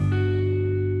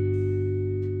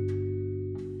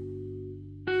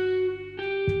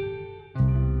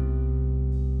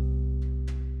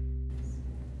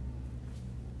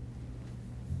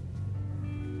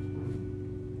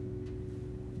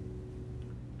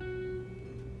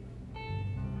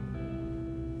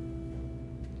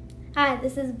Hi,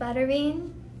 this is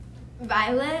Butterbean,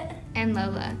 Violet, and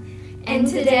Lola. And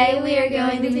today we are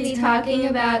going to be talking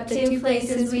about 2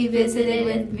 places we visited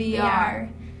with VR.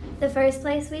 The first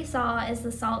place we saw is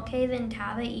the Salt Cave in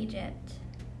Taba, Egypt.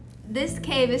 This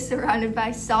cave is surrounded by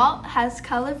salt, has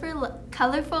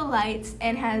colorful lights,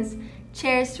 and has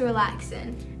chairs to relax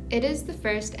in. It is the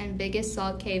first and biggest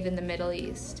salt cave in the Middle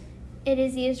East. It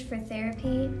is used for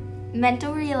therapy,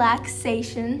 mental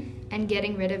relaxation, and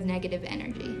getting rid of negative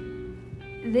energy.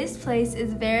 This place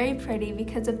is very pretty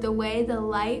because of the way the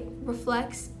light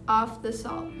reflects off the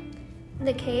salt.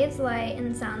 The cave's light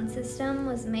and sound system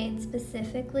was made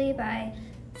specifically by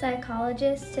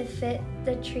psychologists to fit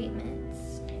the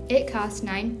treatments. It costs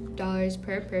 $9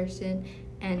 per person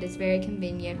and is very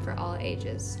convenient for all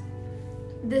ages.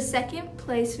 The second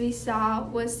place we saw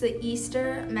was the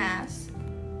Easter Mass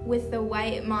with the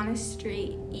White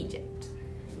Monastery, Egypt.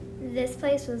 This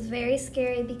place was very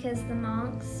scary because the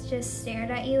monks just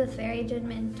stared at you with very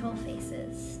judgmental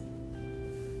faces.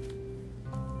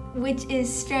 Which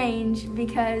is strange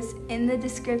because in the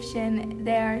description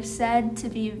they are said to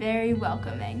be very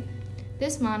welcoming.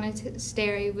 This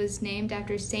monastery was named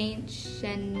after Saint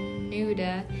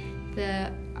Shenouda,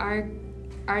 the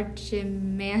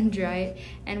Archimandrite,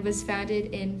 and was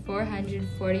founded in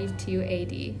 442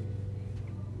 AD.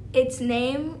 Its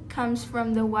name comes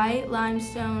from the white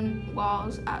limestone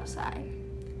walls outside.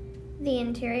 The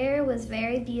interior was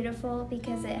very beautiful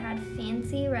because it had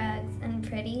fancy rugs and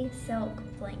pretty silk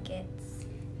blankets.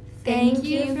 Thank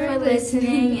you for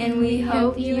listening, and we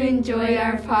hope you enjoy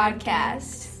our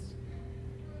podcast.